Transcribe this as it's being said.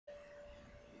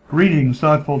Greetings,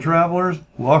 thoughtful travelers.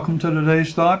 Welcome to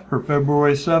today's thought for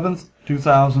February 7th,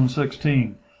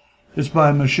 2016. It's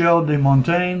by Michel de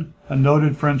Montaigne, a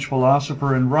noted French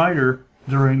philosopher and writer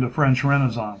during the French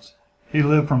Renaissance. He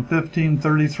lived from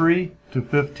 1533 to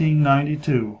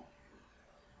 1592.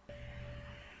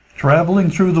 Traveling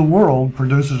through the world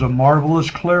produces a marvelous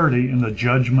clarity in the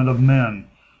judgment of men.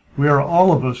 We are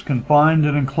all of us confined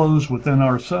and enclosed within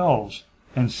ourselves,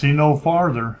 and see no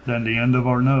farther than the end of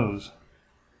our nose.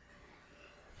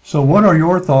 So what are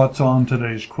your thoughts on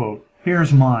today's quote?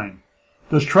 Here's mine.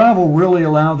 Does travel really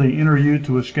allow the inner you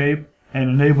to escape and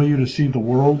enable you to see the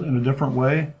world in a different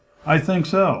way? I think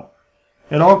so.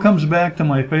 It all comes back to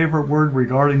my favorite word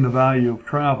regarding the value of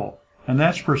travel, and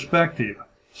that's perspective.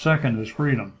 Second is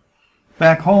freedom.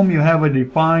 Back home you have a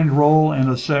defined role and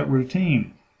a set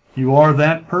routine. You are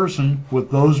that person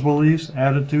with those beliefs,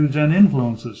 attitudes, and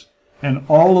influences, and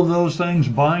all of those things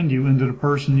bind you into the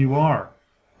person you are.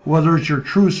 Whether it's your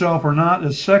true self or not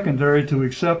is secondary to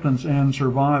acceptance and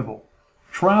survival.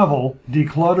 Travel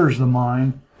declutters the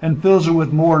mind and fills it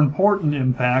with more important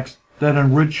impacts that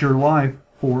enrich your life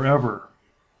forever.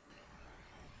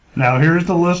 Now here's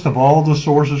the list of all the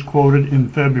sources quoted in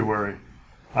February.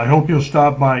 I hope you'll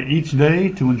stop by each day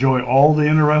to enjoy all the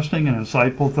interesting and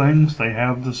insightful things they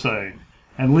have to say.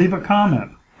 And leave a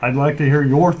comment. I'd like to hear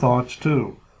your thoughts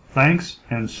too. Thanks,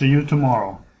 and see you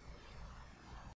tomorrow.